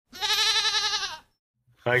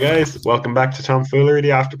Hi guys, welcome back to Tomfoolery,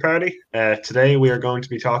 the after party. Today we are going to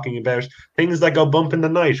be talking about things that go bump in the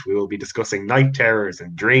night. We will be discussing night terrors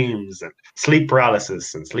and dreams and sleep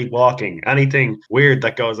paralysis and sleepwalking, anything weird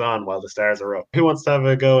that goes on while the stars are up. Who wants to have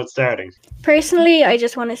a go at starting? Personally, I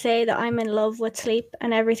just want to say that I'm in love with sleep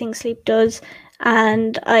and everything sleep does,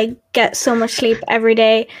 and I get so much sleep every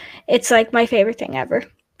day. It's like my favorite thing ever.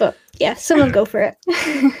 But yeah, someone go for it.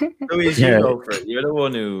 Louise, Yeah. you go for it. You're the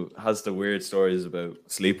one who has the weird stories about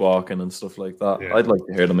sleepwalking and stuff like that. Yeah. I'd like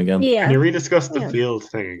to hear them again. Can Yeah, you rediscuss the Yeah. field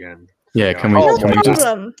thing again? Yeah, can we? Oh, no can we just?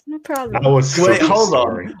 problem. No That problem. was Wait, such a hold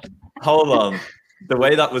story. on. Hold on. The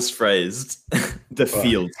way that was phrased, the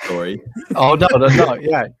field story. Oh no,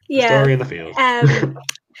 yeah. Yeah. Story in the field. At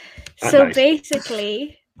So night.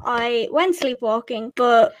 basically, I went sleepwalking,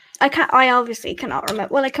 but I obviously cannot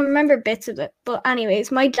remember. Well, I can remember bits of it. But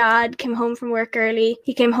anyways, my dad came home from work early.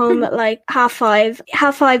 He came home at like half 5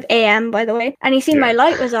 a.m. by the way, and he seen my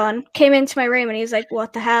light was on. Came into my room and he was like,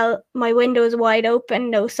 "What the hell? My window is wide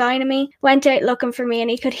open, no sign of me." Went out looking for me,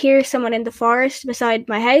 and he could hear someone in the forest beside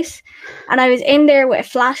my house, and I was in there with a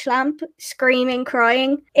flash lamp, screaming,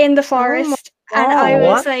 crying in the forest, and I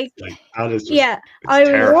was like, Like, that is just, yeah, it's I was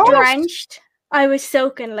terrifying. drenched. I was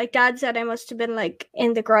soaking. Like Dad said, I must have been like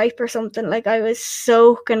in the gripe or something. Like I was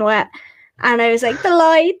soaking wet, and I was like, the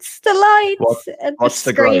lights, and What's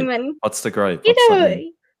the gripe? screaming. What's the gripe? You What's know, that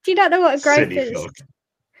mean? do you not know what a gripe City is? folk.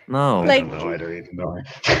 No. I Like- don't know either, even though.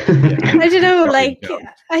 I don't know. Probably Like don't.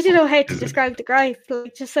 I don't know how to Is it- describe the gripe.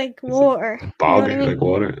 Like just like water. You know Boggy, what I mean? like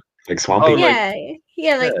water, like swampy. Oh, like- yeah, like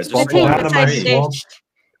Yeah, the just thing swamp. beside the Swamp.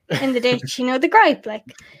 ditch. In the ditch, you know, the gripe. Like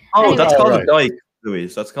Oh, Anyway. that's called Right. a dike,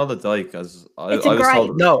 Louise. That's called a dike. As I It's a was gripe. told.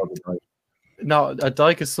 it was No. called a dike. No, a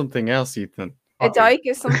dike is something else, Ethan. A dike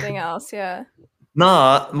is something else, yeah.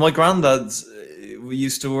 Nah, my granddad's. We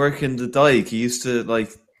used to work in the dike. He used to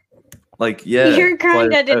like yeah. your by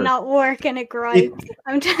granddad his did house. not work in a gripe.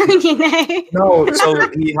 I'm telling you now. No, so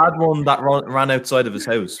he had one that ran outside of his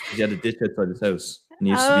house. He had a ditch outside his house, and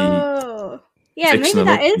he used to Oh, yeah, fixing maybe it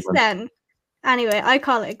that up is sometimes. then. Anyway, I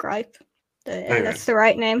call it a gripe. Anyway. That's the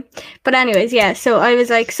right name. But anyways, yeah. So I was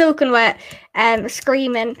like soaking wet,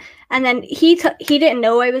 screaming, and then he didn't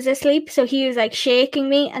know I was asleep, so he was like shaking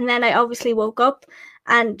me, and then I obviously woke up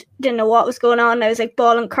and didn't know what was going on. I was like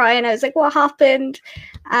bawling, crying. I was like, "What happened?"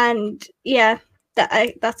 And yeah,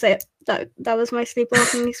 that's it. That was my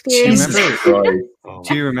sleepwalking experience. Jesus Christ. Oh,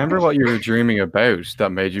 Do you remember what you were dreaming about that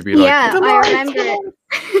made you be like, Yeah, "The I lights, remember the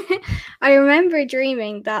it. I remember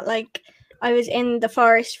dreaming that like I was in the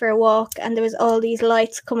forest for a walk and there was all these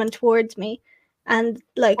lights coming towards me, and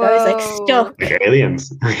like I was like Whoa. stuck. like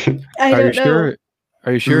aliens. I Are don't you know. sure?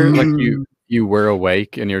 Are you sure? Like Mm. you were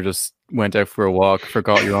awake and you just went out for a walk,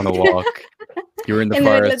 forgot you're on a walk. You were in the In the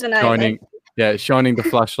middle of forest, the night, shining, shining the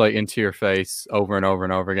flashlight into your face over and over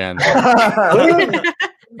and over again. Was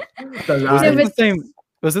No, this the but- same?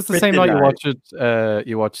 Was this the same night you watched it?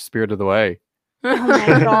 You watched Spirit of the Way. Oh my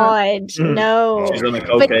god, no. She's on a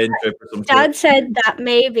cocaine trip or something. Dad said that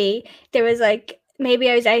maybe there was like maybe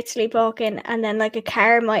I was out sleepwalking and then like a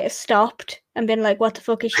car might have stopped and been like, "What the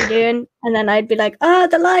fuck is she doing?" And then I'd be like, "Oh,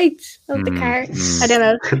 the lights of the car." I don't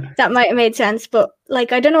know. That might have made sense, but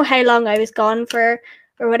like I don't know how long I was gone for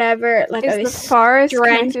or whatever. Like I Is was the forest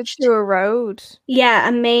connected drenched. to a road? Yeah,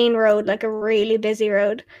 a main road, like a really busy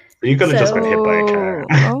road. You could have just been hit by a car.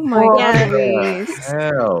 Oh my Yeah. god, Louise.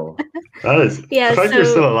 Hell. That is. Yeah, I thought you were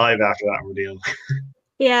so- still alive after that ordeal.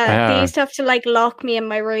 Yeah, they Yeah. used to have to like lock me in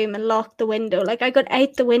my room and lock the window. Like I got out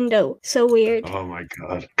the window. So weird. Oh my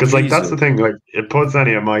god! Because like that's the Jesus. thing. Like it puts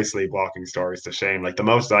any of my sleepwalking stories to shame. Like the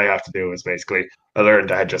most I have to do is basically I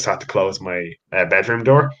learned I just had to close my bedroom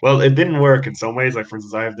door. Well, it didn't work in some ways. Like for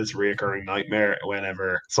instance, I have this reoccurring nightmare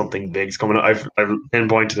whenever something big's coming up. I've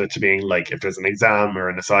pinpointed it to being like if there's an exam or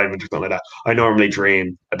an assignment or something like that. I normally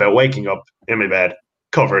dream about waking up in my bed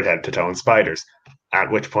covered head to toe in spiders.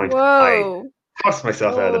 At which point I Whoa. toss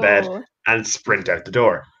myself out of the bed Whoa. and sprint out the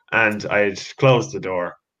door. And I'd closed the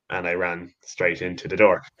door and I ran straight into the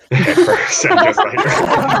door. First, and just like,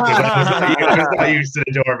 I was not used to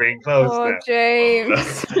the door being closed Oh, now.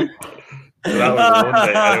 James. So that was the one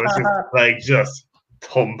day, and it was just like just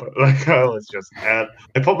thump. Like I was just, I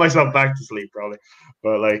put myself back to sleep probably,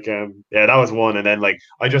 but like, yeah, that was one. And then like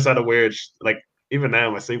I just had a weird, like even now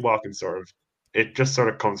my sleepwalking sort of, it just sort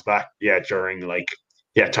of comes back, yeah, during like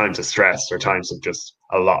times of stress or times of just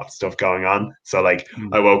a lot of stuff going on. So like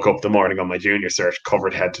I woke up the morning on my junior cert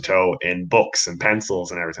covered head to toe in books and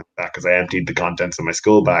pencils and everything like that because I emptied the contents of my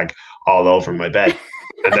school bag all over my bed.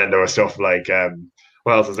 And then there was stuff like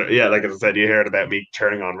what else is there? Yeah, like as I said, you heard about me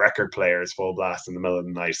turning on record players full blast in the middle of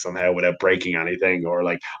the night somehow without breaking anything, or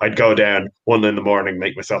like I'd go down 1 in the morning,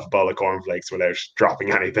 make myself a bowl of cornflakes without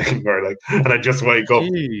dropping anything, or like, and I'd just wake up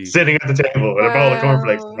Jeez. sitting at the table with a bowl of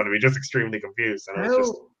cornflakes in Wow. front of me, just extremely confused, and I was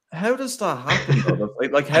just. How does that happen though?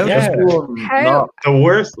 Like how Yeah. does one How- not?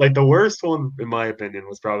 The worst one, in my opinion,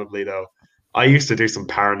 was probably though. I used to do some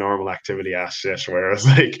paranormal activity ass shit where I was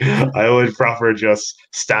like, I would proper just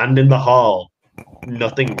stand in the hall,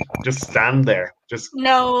 nothing, just stand there, just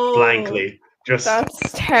No. blankly, just That's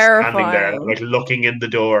standing there, terrifying. like looking in the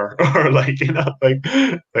door, or like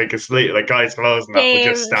like asleep, like eyes closed and that, but just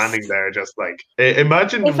James. standing there, just like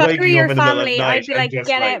imagine If I were waking your up in the middle of family, the night I'd be and like, just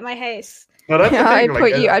get like, out my house. no, that's the Yeah,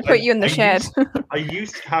 thing, I'd put you in the shed. I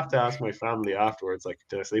used to have to ask my family afterwards, like,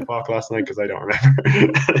 did I sleepwalk last night? Because I don't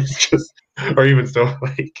remember. It's just, or even stuff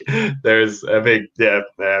like, there's a big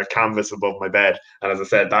canvas above my bed, and as I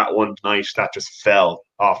said, that one night that just fell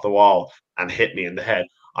off the wall and hit me in the head.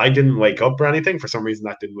 I didn't wake up or anything. For some reason,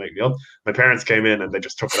 that didn't wake me up. My parents came in and they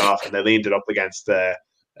just took it off and they leaned it up against the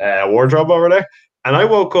wardrobe over there. And I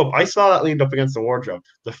woke up. I saw that leaned up against the wardrobe.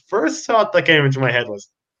 The first thought that came into my head was,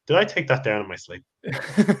 did I take that down in my sleep?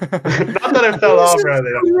 Not that it fell off or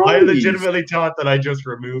anything. I legitimately thought that I just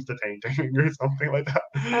removed the painting or something like that.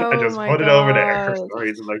 I Oh just my put it over there for God. some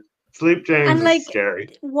reason. Like, sleep, James, And, like, is scary.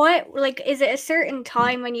 What, like, is it a certain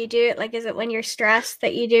time when you do it? Like, is it when you're stressed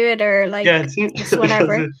that you do it, or like, Yeah, it seems just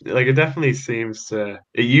whenever? it definitely seems to.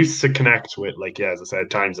 It used to connect with, like, yeah, as I said,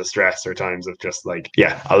 times of stress or times of just like,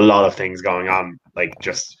 yeah, a lot of things going on, like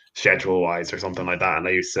just schedule wise or something like that. And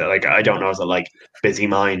I used to, like, I don't know, is it like busy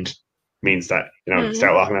mind means that, you know, Mhm.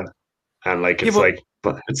 start walking out, and like Yeah, it's but- like,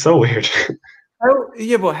 but it's so weird.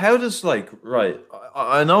 But how does like right?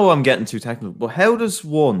 I know I'm getting too technical, but how does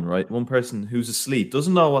one person who's asleep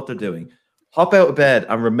doesn't know what they're doing, hop out of bed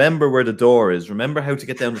and remember where the door is, remember how to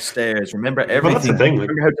get down the stairs, remember Well, that's the everything, thing, like-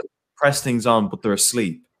 remember how to press things on, but they're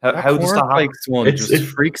asleep. How does that happen? cornflakes one It's- just it's-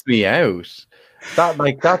 freaks me out.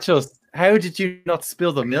 That just. How did you not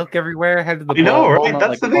spill the milk everywhere? How did the You know, ball right? not, That's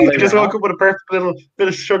like, the fall thing. out You just your woke hand? up with a perfect little bit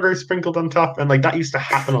of sugar sprinkled on top, and like that used to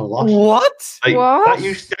happen a lot. What? Like What?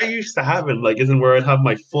 that used to happen. Like, isn't where I'd have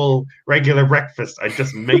my full regular breakfast. I'd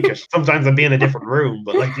just make it. Sometimes I'd be in a different room,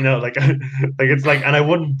 but like, you know, like like it's like, and I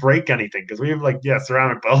wouldn't break anything because we have like, yeah,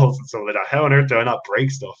 ceramic bowls and stuff like that. How on earth do I not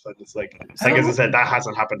break stuff? And it's like as I said, that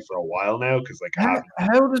hasn't happened for a while now because like I haven't.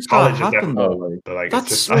 How does that College is happen though? definitely- Like, But like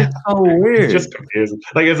that's it's just so weird. it's just confusing.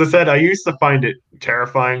 Like as I said, I used to find it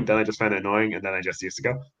terrifying. Then I just found it annoying, and then I just used to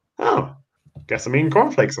go, oh, guess I'm eating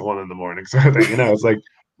cornflakes at 1 a.m. sort of thing. You know, it's like.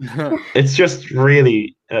 It's just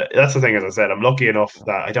really that's the thing. As I said, I'm lucky enough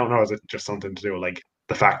that I don't know, is it just something to do with like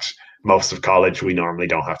the fact most of college we normally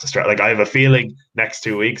don't have to stress. Like I have a feeling next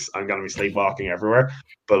 2 weeks I'm gonna be sleepwalking everywhere,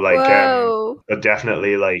 but like Whoa. but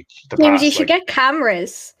definitely like the James, past, you should like, get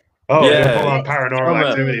cameras. Yeah. full on paranormal Film it.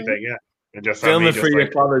 activity thing, yeah, and just have Film me it for just your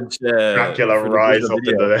like college. Dracula for the rise digital up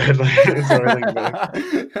video. into the head, like, sort of thing,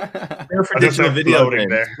 but Film for I just digital start video floating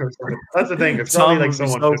games. there. That's the thing. It's probably Tom like would be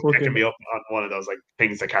someone so just picking fucking- me up on one of those like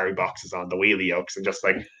things that carry boxes on the wheelie yokes and just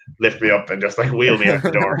like lift me up and just like wheel me out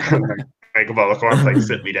the door and like, make a bowl of cornflakes,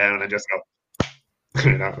 sit me down, and just go.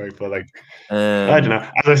 You know, like, but like I don't know.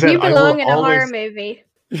 As I said, You I belong will in a always. horror movie.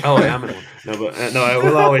 Oh, I am in one. No, but no, I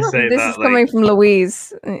will always say This that. is coming from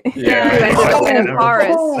Louise. Yeah, I Going in never-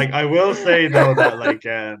 Paris. like I will say though that like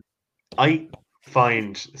I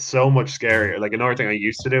find so much scarier. Like another thing I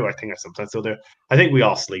used to do, I think I sometimes still do. I think we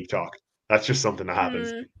all sleep talk. That's just something that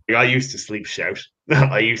happens. Mm. Like, I used to sleep shout.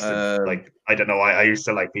 I used to Um, like I don't know why I used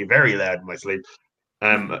to like be very loud in my sleep.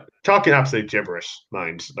 Talking absolute gibberish,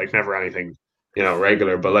 mind. Like never anything, you know,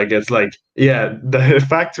 regular. But like it's like yeah, the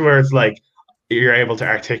fact where it's like you're able to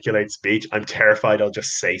articulate speech. I'm terrified I'll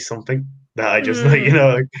just say something that I just like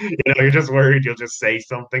you're just worried you'll just say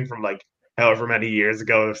something from like however many years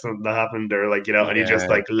ago if something that happened or like and you just Yeah.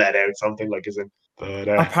 like let out something like is in. But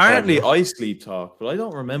Apparently, I don't know. I sleep talk, but I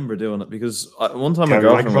don't remember doing it because one time Do my you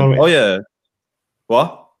have your girlfriend microphone went, "Oh yeah,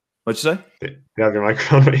 what? What'd you say?" You have your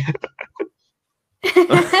microphone.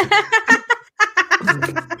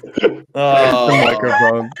 Oh, The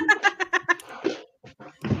microphone.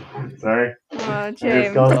 Sorry. Oh, It's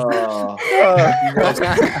James. gone.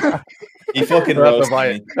 He fucking That's a,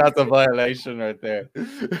 roasted me. that's a violation right there.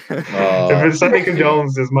 If it's any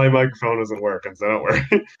condolences, my microphone isn't working, so don't worry.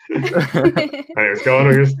 Anyways, go on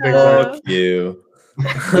with your thing. Sorry. Fuck you.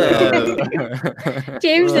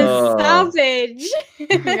 James is Oh. savage. I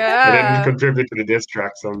didn't Yeah. contribute to the diss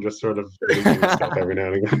track, so I'm just sort of reading stuff every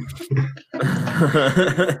now and again.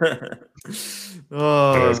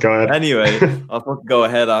 Oh, Anyways, go ahead. Anyway, I'll fucking go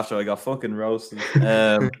ahead after I got fucking roasted.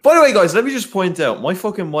 By the way, guys, let me just point out my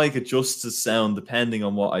fucking mic adjusts the sound depending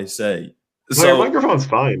on what I say. So your So microphone's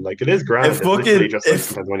fine. Like it is grand. If It's literally fucking- just like if-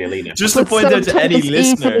 sometimes when you lean it. just to point out to any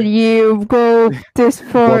listener, You go this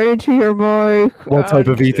far into your mic. What type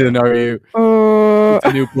of Ethan are you? It's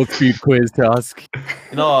a new BuzzFeed quiz task.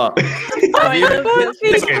 no, I love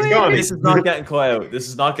this. Okay, it's gone. this is not getting cut out. This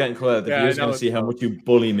is not getting cut out. The Yeah, I viewers know going to it's see how not. much you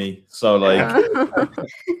bully me. So like,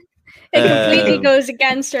 It completely Um, goes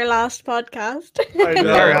against our last podcast.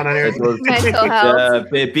 Carry on anyway. it was- Mental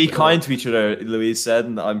health. be kind to each other, Louise said,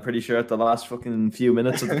 and I'm pretty sure at the last fucking few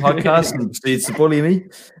minutes of the podcast, and proceeds to bully me.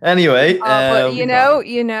 Anyway, But you know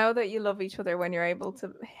that you love each other when you're able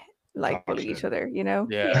to like Oh, bully shit. each other. You know.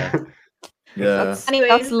 Yeah. yeah. That's, Anyways,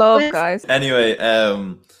 that's love, let's- guys. Anyway,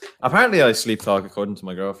 apparently I sleep talk according to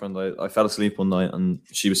my girlfriend. I fell asleep one night and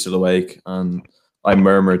she was still awake, and I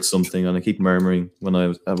murmured something, and I keep murmuring when I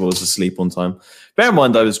was asleep one time. Bear in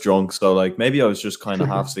mind I was drunk, so like maybe I was just kind of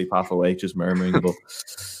half asleep, half awake, just murmuring. But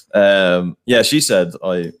yeah, she said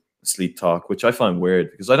I sleep talk, which I find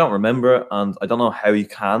weird because I don't remember, and I don't know how you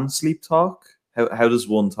can sleep talk. How does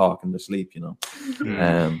one talk in their sleep? You know,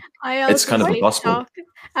 I It's also kind of sleep impossible. talk.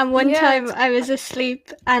 And one Yeah. time I was asleep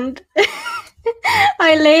and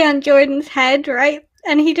I lay on Jordan's head, right?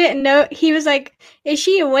 And he didn't know. He was like, "Is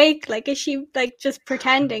she awake? Like, is she like just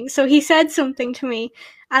pretending?" So he said something to me,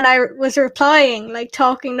 and I was replying, like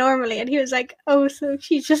talking normally. And he was like, "Oh, so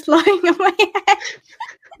she's just lying on my head."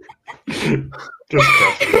 Just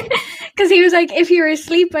crushing. Because he was like, "If you were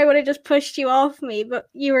asleep, I would have just pushed you off me, but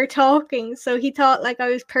you were talking." So he thought like I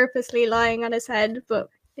was purposely lying on his head, but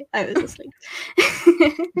I was asleep.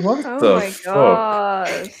 what Oh the my fuck?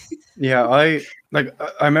 god. Yeah, I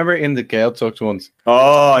remember in the Gale Talks once.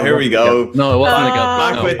 Oh, here we go. No, it wasn't the Gale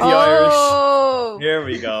Back Talks. with No. the Irish. Oh. Here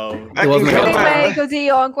we go. It wasn't a Gale Anyway, go to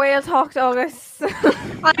on Gael talk to us.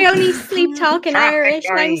 I only sleep talk in Irish.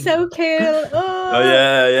 And I'm so cool. Oh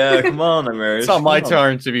yeah. Come on, I'm Irish. It's not my Come on.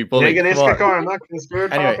 turn to be bullied. Megan Come on. Iskakar, I'm not going to screw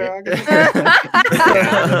it. Anyway.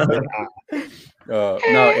 No,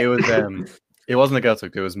 it wasn't a Gale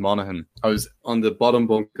Talk. It was Monaghan. I was on the bottom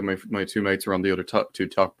bunk, and my two mates were on the other two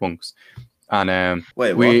top bunks. And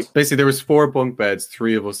Wait, we what? basically there was 4 bunk beds,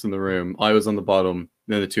 3 of us in the room. I was on the bottom,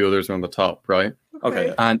 then the 2 others were on the top, right?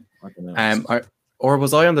 Okay. And Okay, no. or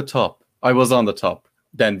was I on the top? I was on the top.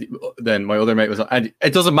 Then my other mate was on, and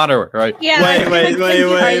it doesn't matter, right? Yeah. Wait.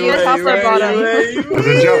 Are you top or bottom? It was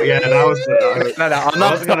a joke. Yeah, that was. No, I'm I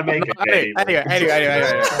not wasn't gonna make it. Anyway.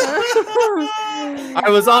 I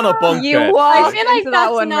was on a bunk You bed. I walked feel like into that's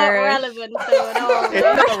that one, not Mary. relevant though at all.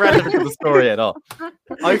 It's not relevant to the story at all.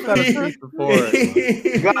 I fell asleep before.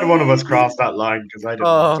 I'm glad one of us crossed that line because I didn't.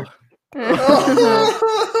 Oh,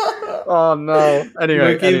 oh no. Anyway,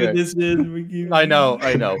 We're keeping anyway. this in. We're keeping I know. Do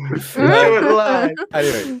it live.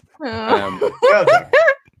 Anyway, Well done.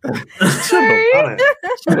 Sorry. Got it.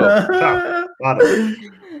 shut up. Got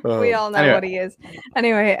it. We all know Anyway, what he is.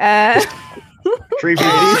 Anyway, 3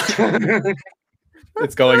 beauties.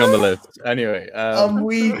 it's going on the list. Anyway, I'm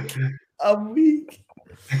weak. oh,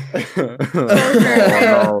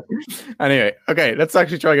 no. Anyway, okay, let's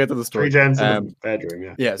actually try to get to the 3 story. gens in the bedroom.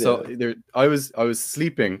 Yeah. Yeah, so I was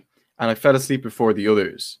sleeping and I fell asleep before the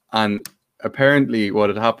others. And apparently what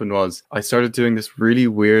had happened was I started doing this really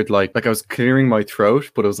weird like I was clearing my throat,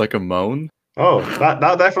 but it was like a moan. Oh, that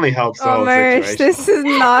definitely helps. the oh, whole Merch, situation. this is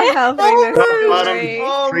not helping this Bottom,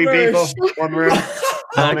 story. 3 people, 1 room.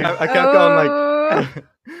 And I kept going like Oh.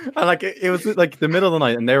 and like it was like the middle of the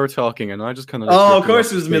night and they were talking and I just kind of Oh, of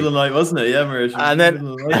course it was middle of the night, wasn't it? Yeah, Marish. And then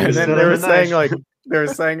they were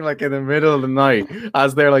saying like in the middle of the night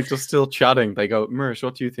as they're like just still chatting, they go, Mirish,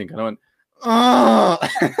 what do you think? And I went, oh.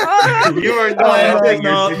 You are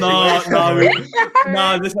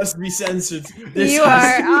no, this has to be censored. This You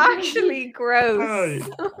has are to- actually gross.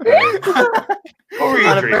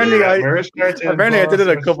 And apparently I did it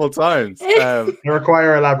a couple times. They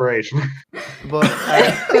require elaboration. But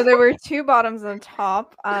So there were 2 bottoms on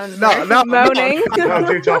top and No, Merch no, was moaning. No,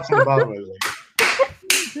 2 tops and the bottom.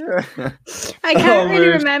 I can't really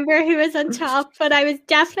Merch. remember who was on top, but I was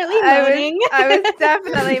definitely I moaning. was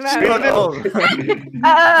definitely moaning.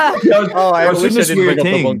 I was wish doing I this didn't weird bring up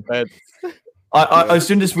the thing. bunk bed. I was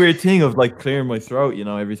doing this weird thing of like clearing my throat, you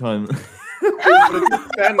know, every time.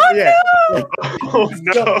 Then, yeah. Oh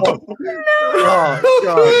no! Oh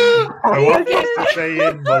god. I want us to stay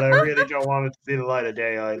in, but I really don't want it to see the light of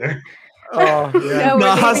day either. Oh yeah. No, No,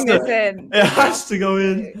 we're it has leaving to- this in. It has to go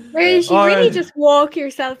in. Whereas you really Alright. just walk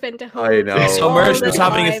yourself into holes. I know. So all Merch the was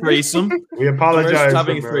having a time. threesome. We Merch apologize. was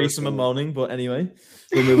having a for threesome and Mercy. moaning, but anyway.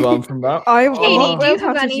 We'll move on from that. Katie, What do you else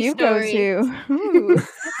have did any you go stories? to? Ooh.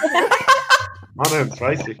 Oh no, it's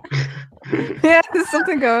spicy. Yeah, there's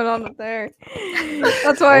something going on up there.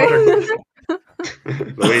 That's why.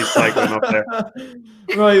 Louise cycling up there.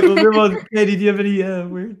 Right, we'll move on. Katie, do you have any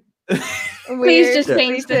weird? Please just Weird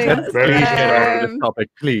change the sleeping. topic. Very Get out of this Um, topic,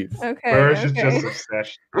 please. Okay. Mirish is okay. just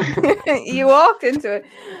obsessed. You walked into it.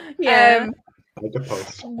 Yeah. Like a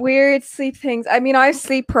post. Weird sleep things. I mean, I have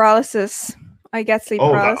sleep paralysis. I get sleep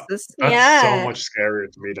Oh, paralysis. That's Yeah. so much scarier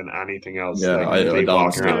to me than anything else. Yeah, like, I sleep don't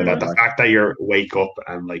walking around understand like that. that. The fact that you're wake up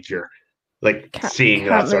and like you're like Can't- seeing can't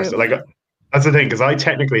that sort of stuff. move. Like that's the thing because I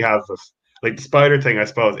technically have this, like the spider thing. I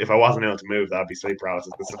suppose if I wasn't able to move, that'd be sleep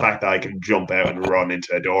paralysis. It's the fact that I can jump out and run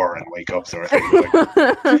into a door and wake up, sort of thing.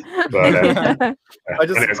 Like, but I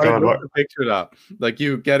just anyways, I go on. love to picture that, like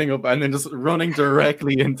you getting up and then just running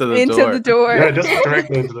directly into the Into door. the door. Yeah, just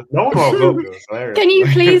directly into the. No one walked up. It was hilarious. Can you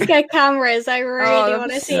please get cameras? I really that'd want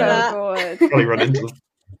be to see so that. good. Probably run into them.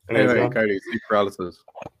 Anyways, Anyway, go on. Carly, sleep paralysis.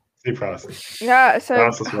 Sleep paralysis. Yeah, so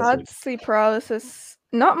Paralysis I've must had sleep paralysis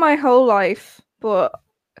not my whole life, but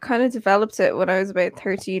I kind of developed it when I was about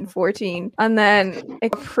 13, 14. And then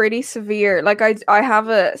it got pretty severe. Like I have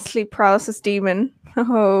a sleep paralysis demon.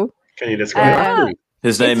 Oh. Can you describe it?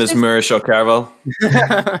 His name It's is just- Mirish O'Carroll.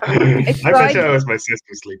 I bet like- you I was my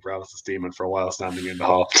sister's sleep paralysis demon for a while standing in the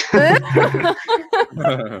hall.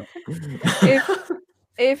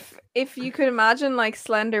 if you could imagine like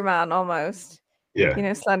Slender Man almost. Yeah. You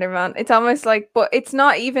know, Slender Man. It's almost like, but it's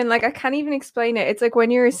not even like, I can't even explain it. It's like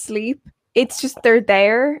when you're asleep, it's just they're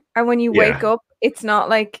there. And when you wake up, it's not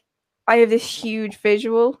like I have this huge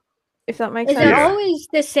visual, if that makes Is sense. it Yeah. always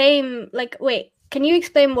the same? Like, wait, can you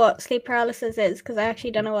explain what sleep paralysis is? Because I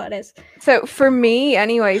actually don't know what it is. So for me,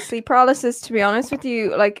 anyway, sleep paralysis, to be honest with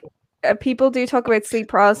you, like people do talk about sleep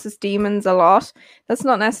paralysis demons a lot. That's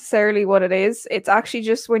not necessarily what it is. It's actually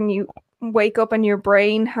just when you wake up and your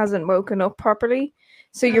brain hasn't woken up properly.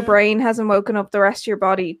 So your brain hasn't woken up the rest of your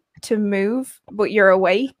body to move, but you're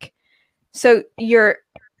awake. So you're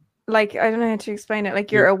like, I don't know how to explain it.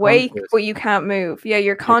 Like you're awake, conscious. but you can't move. Yeah,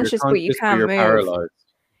 you're conscious, but you can't you're move. paralyzed.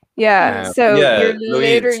 Yeah, Yeah. so Yeah, you're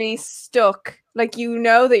Louise. literally stuck. Like you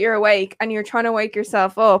know that you're awake and you're trying to wake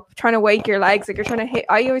yourself up, trying to wake your legs. Like you're trying to hit.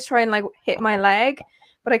 I always try and like hit my leg,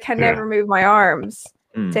 but I can Yeah. never move my arms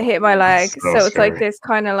Mm. to hit my leg. so So it's like scary. this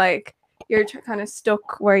kind of like you're kind of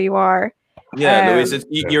stuck where you are. Yeah, Louise, Um,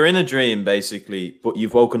 you're in a dream basically, but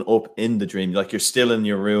you've woken up in the dream. Like you're still in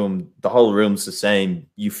your room. The whole room's the same.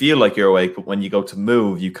 You feel like you're awake, but when you go to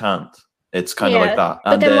move, you can't. It's kind of Yeah, like that.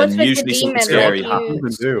 but And then what's then with the usually something demon, scary like What you-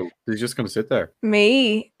 happens. do you do? He's just gonna sit there.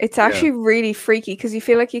 Me, it's actually really freaky because you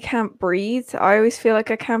feel like you can't breathe. I always feel like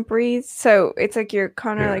I can't breathe. So it's like you're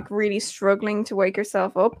kind of Yeah. like really struggling to wake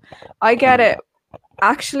yourself up. I get it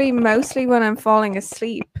actually mostly when I'm falling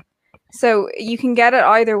asleep. So you can get it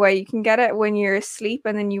either way. You can get it when you're asleep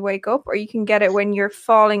and then you wake up, or you can get it when you're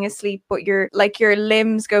falling asleep, but your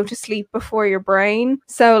limbs go to sleep before your brain.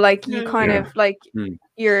 So like you kind Yeah. of like Mm.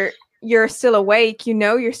 you're still awake, you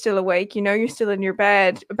know you're still awake, you know you're still in your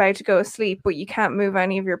bed about to go to sleep, but you can't move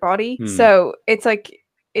any of your body. Hmm. So it's like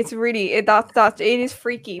it's really it is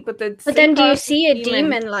freaky. But But sleep then, do you paralysis see a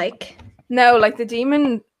demon? Like, No, like the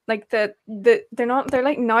demon, like they're they're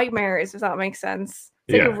like nightmares, if that makes sense.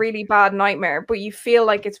 It's like Yeah. a really bad nightmare, but you feel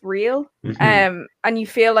like it's real. Mhm. And you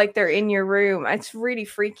feel like they're in your room. It's really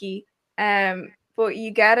freaky. But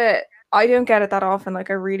you get it. I don't get it that often. Like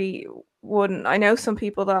I really wouldn't. I know some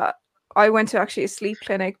people that I went to actually a sleep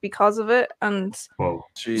clinic because of it, and Whoa.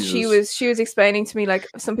 Jesus. she was explaining to me like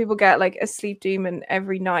some people get like a sleep demon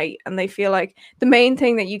every night, and they feel like the main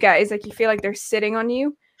thing that you get is like you feel like they're sitting on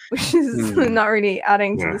you, which is Hmm. not really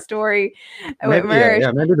adding to Yeah. the story with Maybe,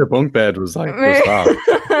 Merge. maybe the bunk bed was like just that.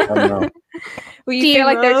 I don't know. Well, you Do you feel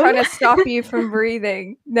like they're moan? trying to stop you from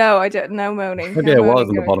breathing. No, I don't. No moaning. Maybe no it was moaning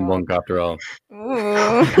in the going bottom on. bunk after all.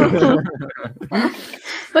 Ooh.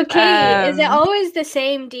 but Katie, is it Um, always the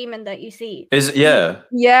same demon that you see? Is it? Yeah.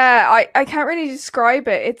 Yeah, I can't really describe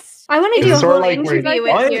it. It's I want to Is do it a sort of whole like where- interview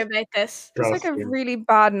with I- you about this. it's like a Interesting. really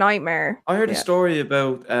bad nightmare. I heard a Yeah. story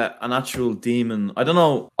about an actual demon. I don't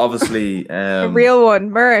know, obviously. A real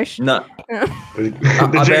one, Mirish. No, The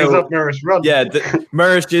about- Jesus of Mirrors run. yeah,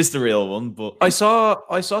 Mirish is the real one. But I saw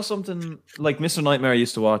something like Mr. Nightmare I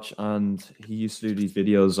used to watch, and he used to do these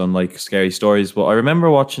videos on like scary stories. But I remember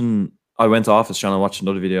watching. I went to Office Channel, watched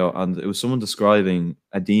another video, and it was someone describing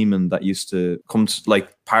a demon that used to come to like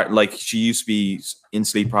she used to be in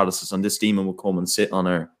sleep paralysis, and this demon would come and sit on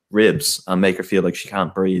her ribs and make her feel like she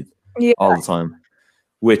can't breathe Yeah. all the time,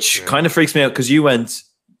 which Yeah. kind of freaks me out because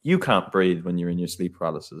you can't breathe when you're in your sleep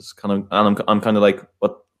paralysis. I'm kind of like,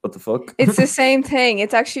 what What the fuck? It's the same thing.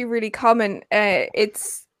 It's actually really common. The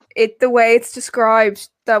way it's described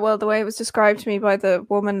the way it was described to me by the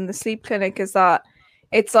woman in the sleep clinic is that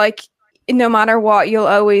it's like no matter what, you'll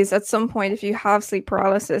always at some point, if you have sleep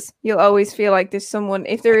paralysis, you'll always feel like there's someone.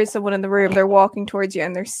 If there is someone in the room, they're walking towards you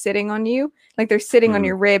and they're sitting on you, like they're sitting on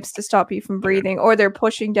your ribs to stop you from breathing, or they're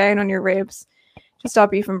pushing down on your ribs to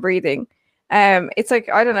stop you from breathing. It's like,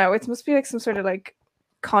 I don't know. It must be like some sort of like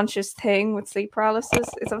conscious thing with sleep paralysis.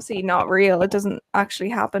 It's obviously not real. It doesn't actually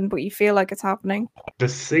happen, but you feel like it's happening. The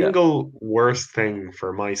single worst thing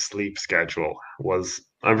for my sleep schedule was,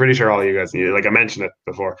 I'm pretty sure all you guys knew, like I mentioned it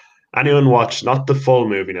before. Anyone watch, not the full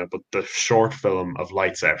movie now, but the short film of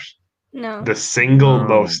Lights Out? No. The single No.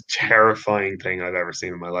 most terrifying thing I've ever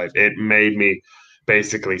seen in my life. It made me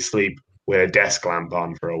basically sleep with a desk lamp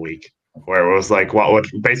on for a week. Where it was like what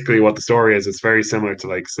the story is, it's very similar to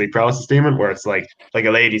like sleep paralysis demon, where it's like a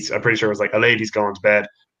lady's, I'm pretty sure it was like a lady's going to bed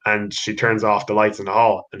and she turns off the lights in the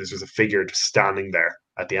hall and there's just a figure just standing there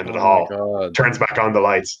at the end of the hall. God. Turns back on the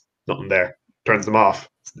lights, nothing there. Turns them off,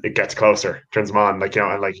 it gets closer. Turns them on, like, you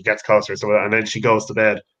know, and like it gets closer. So and then she goes to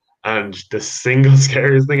bed, and the single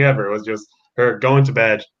scariest thing ever was just her going to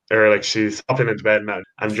bed, or like she's hopping into bed now,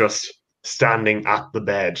 and just standing at the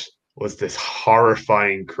bed was this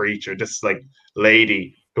horrifying creature, this like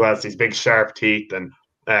lady who has these big sharp teeth and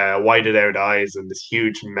whited out eyes and this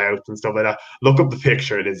huge mouth and stuff like that. Look up the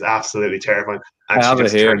picture; it is absolutely terrifying. And I have she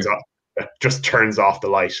it here. just turns off the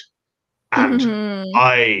light, and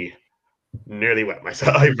I nearly wet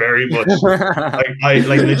myself. I very much I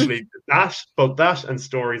like literally that and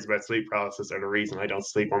stories about sleep paralysis are the reason I don't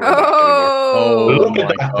sleep on my back anymore. Oh, Look my at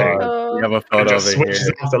that thing. God. We have a It photo just of it switches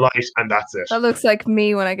here. off the light and that's it. that looks like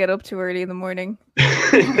me when I get up too early in the morning.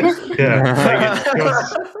 Yeah,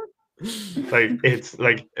 like it's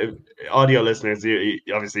like audio listeners, you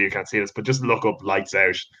obviously you can't see this, but just look up Lights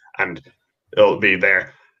Out and it'll be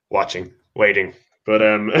there watching, waiting. But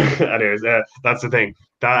anyways, that's the thing.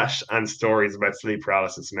 That and stories about sleep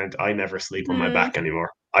paralysis meant I never sleep on my back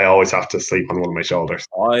anymore. I always have to sleep on one of my shoulders.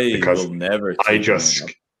 I Because will never. I sleep on just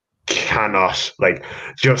my cannot, like,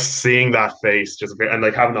 just seeing that face just and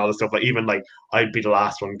like having all the stuff, like even like I'd be the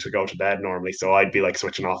last one to go to bed normally, so I'd be like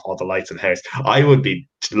switching off all the lights in the house. I would be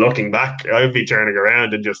looking back, I would be turning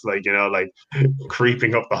around and just like, you know, like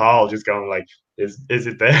creeping up the hall, just going like, is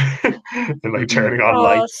it there? And like turning on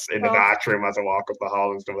lights in the bathroom as I walk up the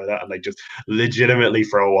hall and stuff like that, and like just legitimately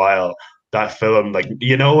for a while that film, like,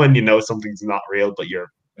 you know, when you know something's not real but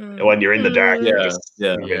when you're in the dark, you're just,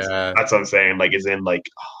 Yeah. that's what I'm saying, like, is in like,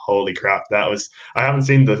 holy crap, that was, I haven't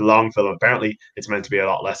seen the long film. Apparently it's meant to be a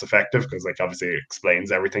lot less effective because like obviously it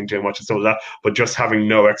explains everything too much and stuff like that, but just having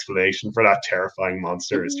no explanation for that terrifying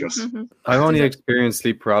monster is just I've only experienced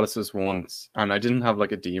sleep paralysis once, and I didn't have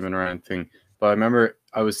like a demon or anything. But I remember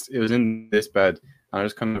it was in this bed, and I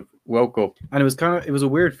just kind of woke up, and it was a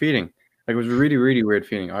weird feeling. Like, it was a really, really weird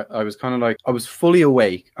feeling. I was kind of like, I was fully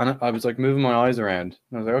awake, and I was like moving my eyes around,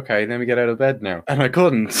 and I was like, okay, let me get out of bed now, and I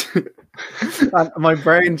couldn't. And my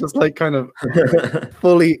brain just like kind of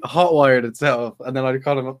fully hotwired itself, and then I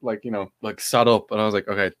kind of like, you know, like sat up, and I was like,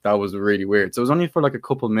 okay, that was really weird. So it was only for like a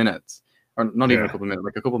couple minutes, or not even a couple minutes,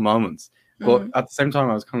 like a couple moments. But at the same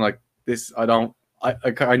time, I was kind of like, this,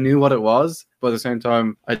 I knew what it was, but at the same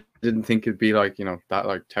time, I didn't think it'd be like, you know, that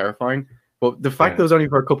like terrifying. But the fact that it was only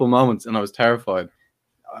for a couple moments and I was terrified,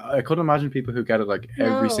 I couldn't imagine people who get it like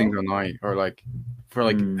every single night or like for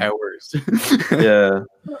like hours. Yeah.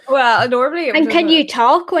 Well, normally it And doesn't- can you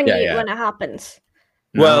talk when Yeah. when it happens?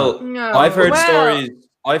 Well, No. I've heard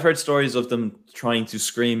Well- stories of them trying to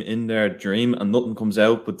scream in their dream and nothing comes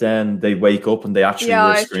out, but then they wake up and they actually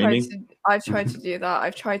were screaming. I've tried to do that.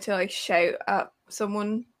 I've tried to like shout at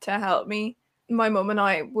someone to help me. My mum and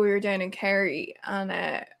I, we were down in Kerry,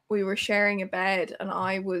 and we were sharing a bed, and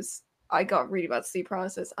I got really bad sleep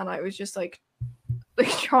paralysis, and I was just like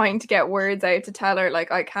trying to get words out to tell her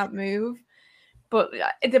like I can't move. But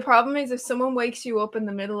the problem is if someone wakes you up in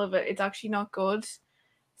the middle of it, it's actually not good.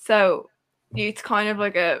 So it's kind of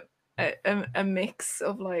like a mix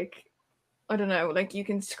of like, I don't know, like you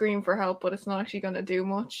can scream for help, but it's not actually going to do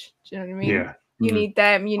much. Do you know what I mean? yeah. You need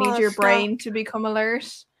them. You need your stop. brain to become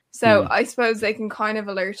alert. So I suppose they can kind of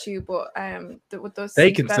alert you, but what those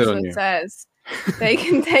They sleep can sit on specialist you. says, they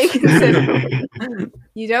can sit on you.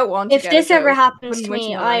 You don't want to If get this it, ever though. happens to Wouldn't wish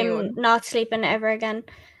me, it on I'm anyone. not sleeping ever again.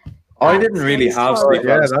 I didn't really have Oh, sleep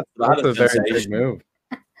Yeah, paralysis. I had that's a very big sensation. move.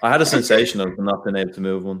 I had a sensation of not being able to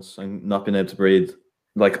move once and not being able to breathe.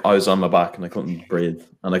 Like, I was on my back and I couldn't breathe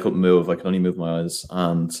and I couldn't move. I could only move my eyes,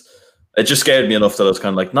 and it just scared me enough that I was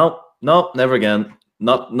kind of like, no, never again.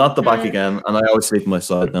 Not the back again. And I always sleep on my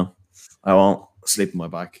side now. I won't. sleep on my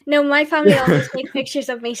back. No, my family always take pictures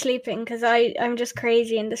of me sleeping because I'm just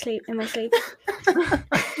crazy in my sleep. I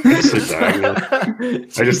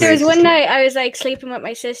just There was need one to night I was like sleeping with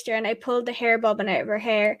my sister and I pulled the hair bobbin out of her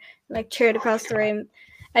hair, like threw it across the room,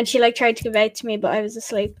 and she like tried to give out to me, but I was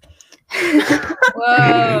asleep.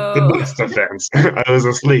 Whoa. The best offense. I was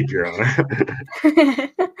asleep, Your Honor.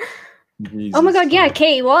 Oh my god, yeah,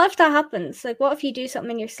 Katie, what if that happens? Like, what if you do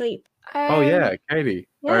something in your sleep? Oh yeah, Katie,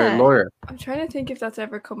 Yeah. our lawyer. I'm trying to think if that's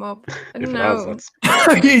ever come up. I If don't it has, know.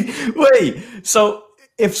 that's Wait, so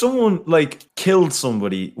if someone like killed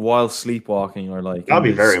somebody while sleepwalking or like that'd be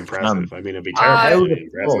in very this impressive. jam, I mean, it'd be Uh, terrifying.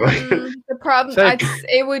 Impressive. The problem, Say-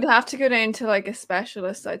 it would have to go down to like a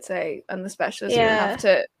specialist, I'd say, and the specialist would Yeah. have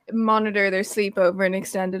to monitor their sleep over an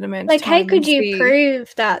extended amount. Like, of how time could and you see.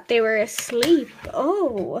 prove that they were asleep?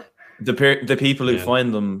 Oh. the people who Yeah.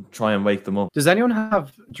 find them try and wake them up. Does anyone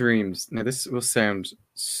have dreams? Now this will sound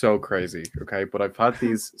so crazy, okay? But I've had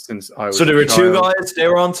these since I was. So there a were two child. guys. They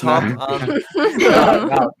were on top. No.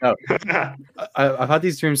 And No. I've had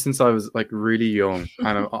these dreams since I was like really young,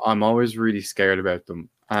 and I'm always really scared about them.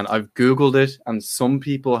 And I've Googled it, and some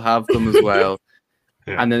people have them as well.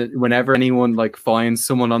 Yeah. And then whenever anyone like finds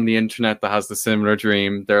someone on the internet that has the similar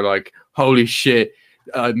dream, they're like, "Holy shit,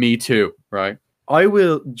 me too!" Right? I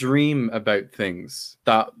will dream about things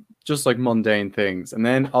that just like mundane things, and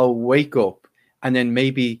then I'll wake up, and then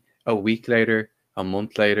maybe a week later, a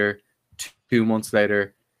month later, 2 months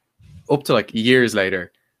later, up to like years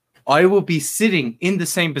later, I will be sitting in the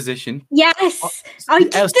same position Yes! This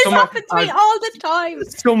somewhere- happens to me all the time.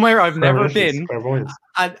 somewhere I've never Premonitions, been, clairvoyance.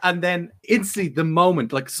 and then instantly the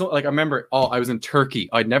moment, like I remember, I was in Turkey.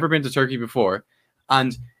 I'd never been to Turkey before,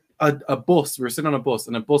 and a bus. We were sitting on a bus,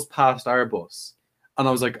 and a bus passed our bus, and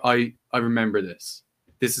I was like, I remember this.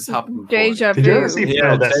 This has happened before. Deja Did you ever vu. see Yeah,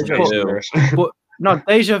 Final deja Destination? vu. Nurse? No,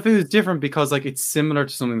 deja vu is different because like it's similar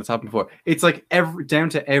to something that's happened before. It's like down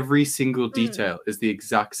to every single detail is the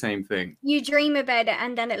exact same thing. You dream about it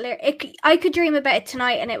and then I could dream about it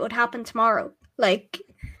tonight and it would happen tomorrow. Like,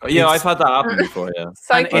 yeah, It's- I've had that happen before. Yeah,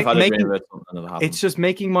 Psychic. I've had a making- dream about something that happened. It's just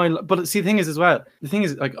making my. But see, the thing is as well. The thing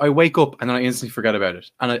is, like, I wake up and then I instantly forget about it,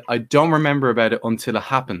 and I don't remember about it until it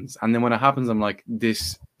happens. And then when it happens, I'm like,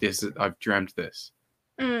 this is I've dreamt this.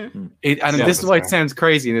 mm. And Yeah, this is why it that's sounds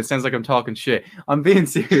crazy and it sounds like I'm talking shit. I'm being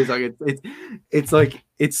serious. Like it's like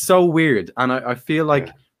it's so weird, and I feel like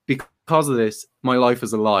because of this, my life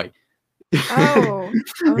is a lie. Oh,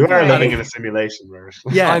 You are okay. living in a simulation, Nurse.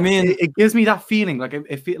 Yeah, I mean- it gives me that feeling. Like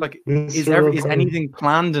I feel like is anything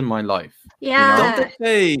planned in my life? Yeah. Don't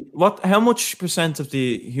they say how much percent of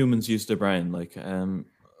the humans use their brain? Like, is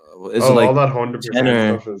it all like that 100%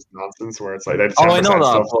 Jenner- stuff is nonsense. Where it's like that Oh, I know 10% that,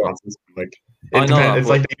 stuff's but- nonsense. Like I know that, it's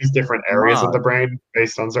but- like they use different areas of Mad. the brain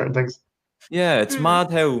based on certain things. Yeah, it's Mm.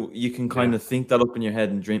 mad how you can kind of think that up in your head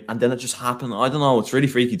and dream, and then it just happened. I don't know. It's really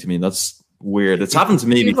freaky to me. That's weird. It's happened to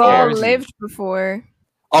me We've before. all lived before.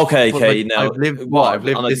 Okay, But, okay. like, Now I've lived what? I've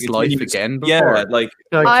lived on a this life continuous- again Yeah, before. like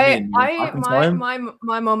I, back in time?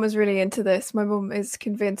 my mom is really into this. My mom is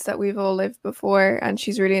convinced that we've all lived before, and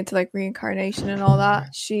she's really into like reincarnation and all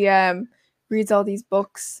that. She reads all these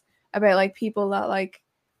books about like people that like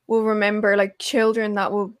will remember, like children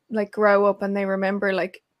that will like grow up and they remember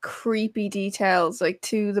like creepy details, like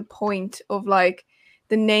to the point of like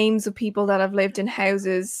the names of people that have lived in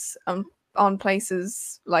houses on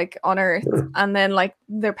places like on Earth, and then like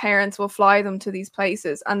their parents will fly them to these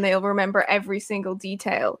places and they'll remember every single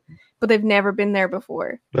detail, but they've never been there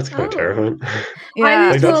before. That's kind Oh. of terrifying. I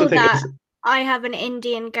Yeah. was Like, that's the told thing, that it's- I have an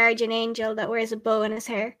Indian guardian angel that wears a bow in his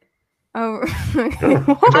hair. Oh,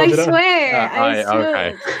 Told I you that? swear. I swear.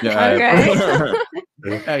 okay. Yeah,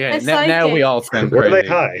 okay. okay. A Now we psychic. all sound Were they crazy.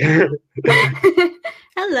 high?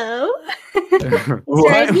 Hello.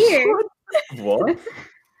 What? Right here. What?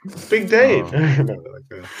 Big Dave. Oh. No,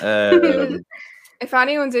 like that. If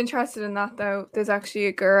anyone's interested in that, though, there's actually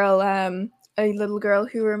a little girl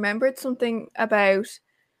who remembered something about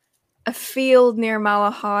a field near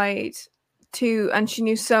Malahide too, and she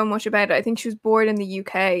knew so much about it. I think she was born in the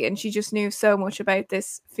UK, and she just knew so much about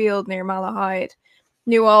this field near Malahide.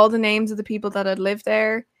 Knew all the names of the people that had lived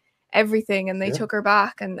there, everything, and they Yeah. took her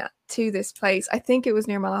back and to this place. I think it was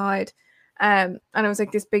near Malahide, and it was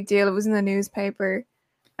like this big deal. It was in the newspaper.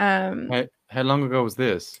 How long ago was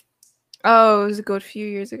this? Oh, it was a good few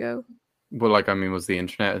years ago. Well, like I mean, was the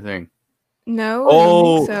internet a thing? No.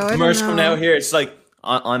 Oh, I don't think so. I don't Merch coming know. out here. It's like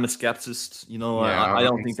I'm a skepticist. You know, Yeah, I I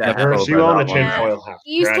don't think think so. that. Nurse, you own a tinfoil hat.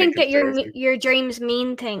 You for any think that conspiracy. your dreams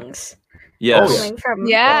mean things Yes. Oh, coming from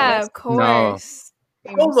Yeah, this. of course.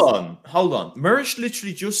 Hold on. Merch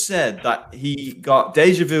literally just said that he got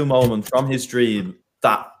deja vu moment from his dream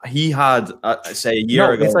that he had, say, a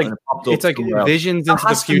year ago. It's like and it popped up it's like somewhere else. visions That into the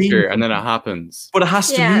has to mean future, and then it something. happens. But it has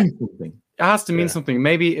to Yeah. mean something. It has to mean Yeah. something.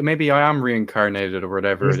 Maybe I am reincarnated or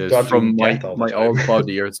whatever He's it is dodging from death all the my time. old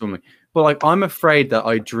body or something. But like, I'm afraid that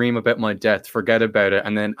I dream about my death, forget about it,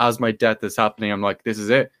 and then as my death is happening, I'm like, this is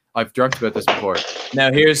it. I've dreamt about this before.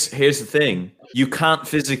 Now, here's the thing: you can't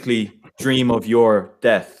physically dream of your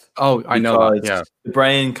death. Oh, I know that. because Yeah. the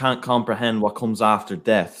brain can't comprehend what comes after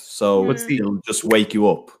death, so What's the- it'll just wake you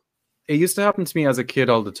up. It used to happen to me as a kid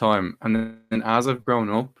all the time, and then as I've grown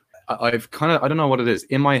up, I've kind of, I don't know what it is.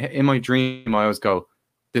 In my dream, I always go,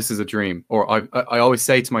 "This is a dream," or I always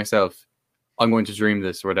say to myself, "I'm going to dream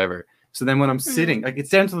this," or whatever. So then when I'm sitting, like, it's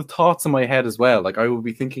down to the thoughts in my head as well. Like, I will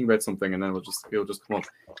be thinking about something, and then it'll just come up.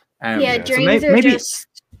 Yeah, so dreams are just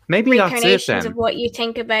maybe that's it reincarnations then. of what you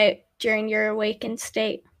think about during your awakened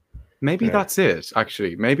state. Maybe Yeah. that's it.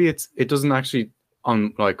 Actually, maybe it doesn't actually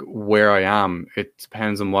on like where I am. It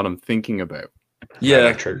depends on what I'm thinking about. Yeah,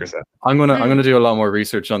 that triggers it. I'm gonna do a lot more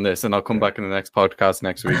research on this, and I'll come back in the next podcast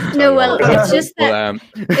next week. and tell No, you all well, about it's it. just that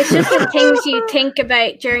But, it's just the things you think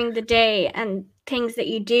about during the day and things that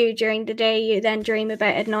you do during the day you then dream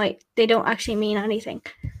about at night. They don't actually mean anything.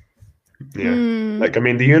 Yeah. Hmm. Like, I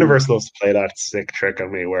mean, the universe loves to play that sick trick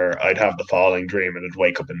on me where I'd have the falling dream and I'd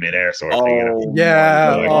wake up in midair sort of thing. You know?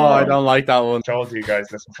 yeah. my Oh, God. I don't like that one. I told you guys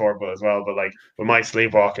this before, but as well, but like with my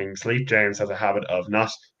sleepwalking, Sleep James has a habit of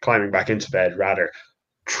not climbing back into bed, rather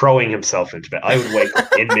throwing himself into bed. I would wake up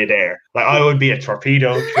in midair. Like, I would be a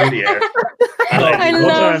torpedo through the air. And like, I once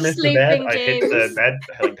I love missed the bed, Sleeping I hit the James. bed,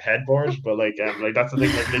 like the headboard. But like that's the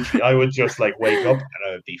thing. Like, literally, I would just like wake up and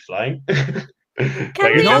I would be flying. Can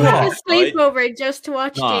Like, we it's have know a what, right? sleepover just to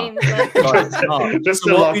watch Nah. James? Like, Right, no. Just So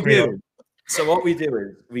to what lock we me up. do? So what we do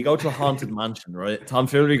is we go to a haunted mansion, right? Tom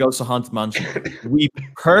Fildery goes to a haunted mansion. We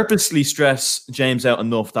purposely stress James out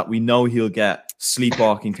enough that we know he'll get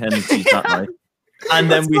sleepwalking tendencies that night, and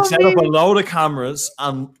then we set up a load of cameras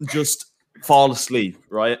and just fall asleep,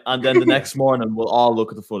 right? And then the next morning we'll all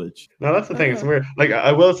look at the footage. No, that's the thing. It's weird. Like,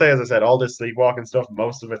 I will say, as I said, all this sleepwalking stuff,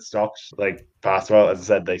 most of it stopped like past. Well, as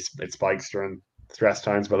I said, it spikes during stress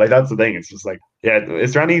times. But like, that's the thing. It's just like, yeah.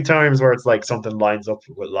 Is there any times where it's like something lines up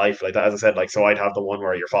with life like that? As I said, like, so I'd have the one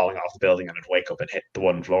where you're falling off the building and I'd wake up and hit the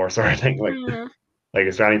wooden floor, sort of thing. Like,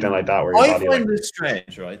 is there anything like that where your I body find like? this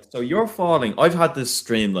strange, right? So you're falling. I've had this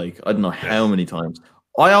dream like I don't know how many times.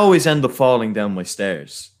 I always end up falling down my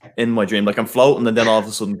stairs in my dream. Like, I'm floating and then all of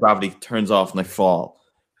a sudden gravity turns off and I fall.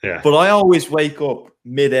 Yeah. But I always wake up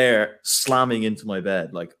midair, slamming into my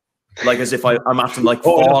bed, like as if I'm actually like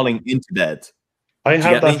Oh, yeah. falling into bed. I you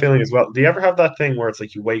have get that me? feeling as well. Do you ever have that thing where it's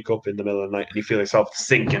like you wake up in the middle of the night and you feel yourself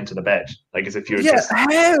sink into the bed, like as if you were Yeah, just?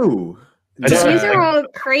 how? I these know, are all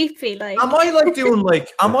creepy. Like, Am I like doing like?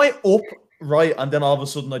 Am I up right and then all of a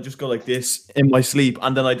sudden I just go like this in my sleep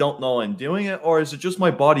and then I don't know I'm doing it, or is it just my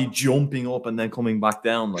body jumping up and then coming back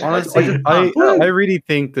down? Like, Honestly, just can't tell. I really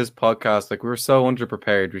think this podcast, like, we're so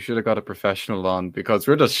underprepared. We should have got a professional on because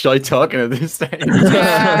we're just shy talking at this stage.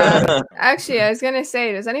 Yeah. Actually, I was gonna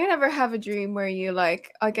say, does anyone ever have a dream where you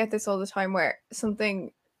like? I get this all the time, where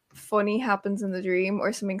something funny happens in the dream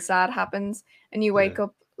or something sad happens, and you wake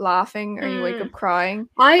up laughing or you wake up crying.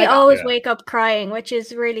 I Like, always yeah. wake up crying, which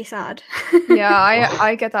is really sad. Yeah,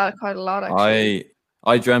 I get that quite a lot actually.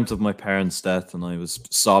 I dreamt of my parents' death and I was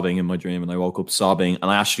sobbing in my dream and I woke up sobbing and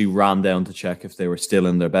I actually ran down to check if they were still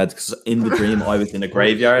in their bed because in the dream I was in a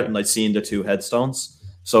graveyard and I'd seen the two headstones.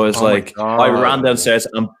 So it's Oh my like God. I ran downstairs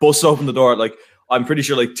and busted open the door at like I'm pretty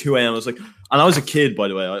sure like 2 a.m. I was like, and I was a kid by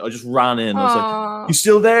the way. I just ran in. I was like, Aw. "You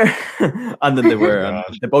still there?" And then they were. And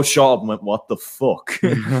God. they both shot up and went, "What the fuck?"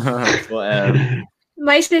 But,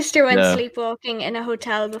 My sister went Yeah. sleepwalking in a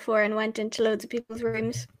hotel before and went into loads of people's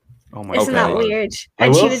rooms. Oh my Isn't Okay. that weird? I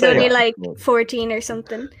And she will was say- only like 14 or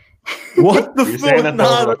something. what the You're saying that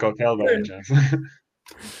fuck? over a cocktail by any chance?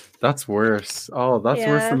 That's worse. Oh, that's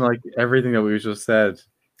worse Yeah. than like everything that we just said.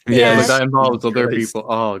 Yeah. Like, that involves other Christ. people.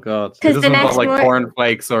 Oh god, it 'Cause the doesn't involve next like mor-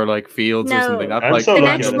 cornstrikes or like fields or No. something. That's I'm like so The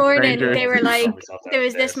lucky next that morning, stranger they were found like, myself there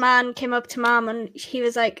was this downstairs. man came up to mom and he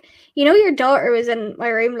was like, "You know, your daughter was in my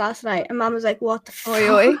room last night." And mom was like, "What the fuck?" Oi,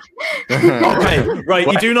 oi. Okay, right.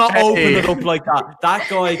 You do not open Hey. it up like that. That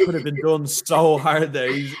guy could have been done so hard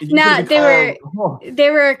there. He Nah, could they have were- been They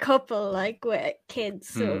were a couple, like with kids,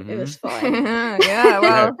 so it was fine. Yeah,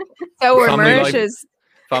 well, so were Family like- Marisha's.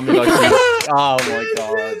 Family like oh my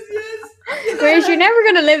god. Whereas you're never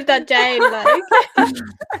gonna live that down, like.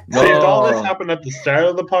 So if all this No. happened at the start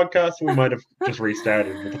of the podcast, we might have just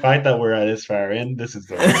restarted. But the fact that we're this far in, this is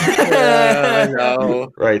the Yeah, I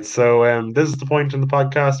know. right. So this is the point in the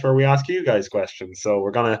podcast where we ask you guys questions. So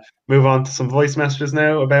we're gonna move on to some voice messages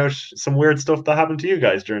now about some weird stuff that happened to you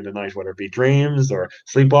guys during the night, whether it be dreams or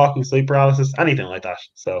sleepwalking, sleep paralysis, anything like that.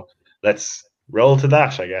 So let's roll to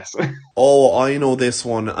that, I guess. Oh, I know this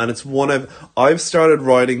one, and it's one I've started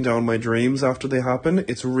writing down my dreams after they happen.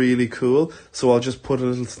 It's really cool, so I'll just put a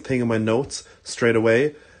little thing in my notes straight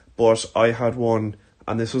away. But I had one,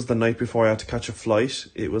 and this was the night before I had to catch a flight.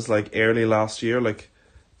 It was like early last year, like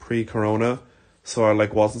pre-corona, so I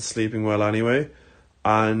like wasn't sleeping well anyway.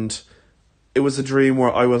 And it was a dream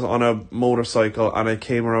where I was on a motorcycle and I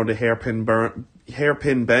came around a hairpin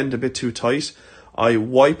bend a bit too tight. I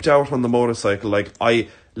wiped out on the motorcycle, like I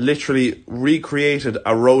literally recreated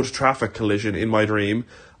a road traffic collision in my dream,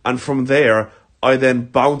 and from there I then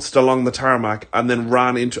bounced along the tarmac and then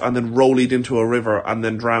rolled into a river and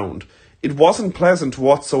then drowned. It wasn't pleasant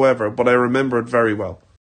whatsoever, but I remember it very well.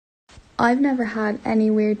 I've never had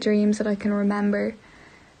any weird dreams that I can remember,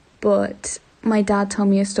 but my dad told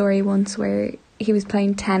me a story once where he was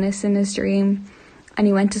playing tennis in his dream and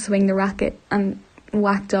he went to swing the racket and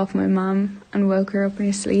whacked off my mum and woke her up in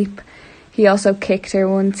her sleep. He also kicked her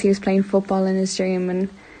once. He was playing football in his dream and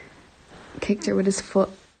kicked her with his foot.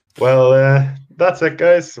 Well, that's it,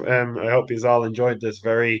 guys. I hope you all enjoyed this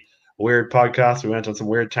very weird podcast. We went on some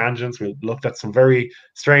weird tangents. We looked at some very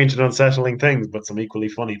strange and unsettling things, but some equally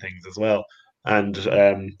funny things as well. And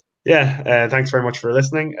thanks very much for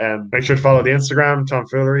listening. Make sure to follow the Instagram,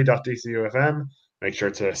 tomfoolery.dcufm. Make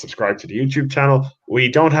sure to subscribe to the YouTube channel. We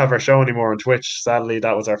don't have our show anymore on Twitch. Sadly,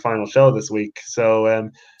 that was our final show this week.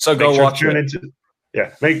 So Go watch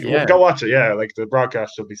it. Go watch it. Yeah, like the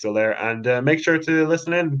broadcast will be still there. And make sure to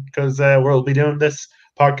listen in because we'll be doing this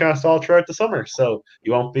podcast all throughout the summer. So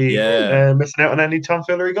you won't be missing out on any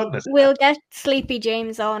tomfoolery goodness. We'll get Sleepy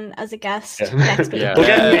James on as a guest next week. Yeah. We'll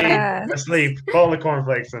get me asleep, ball of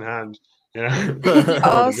cornflakes in hand. You know?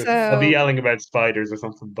 Also, I'll be yelling about spiders or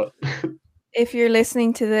something, but if you're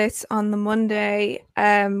listening to this on the Monday,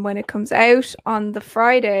 when it comes out on the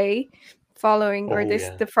Friday following,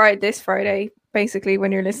 this Friday, basically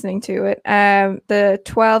when you're listening to it, the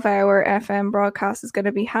 12-hour FM broadcast is going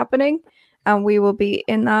to be happening, and we will be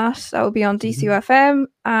in that. That will be on DCUFM,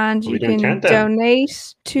 and you can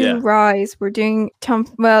donate to Rise. We're doing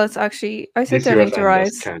it's actually I said donate to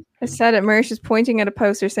Rise. I said it. Mersh is pointing at a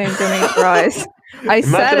poster saying donate to Rise. I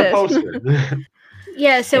said it.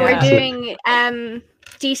 Yeah, so we're doing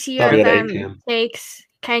DCUFM takes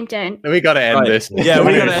countdown. We got to end this. Yeah,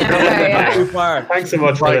 we got to end Yeah. it. Thanks so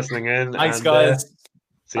much for listening in. Thanks, and, guys.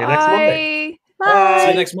 See you next Monday. Bye. See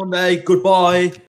you next Monday. Goodbye.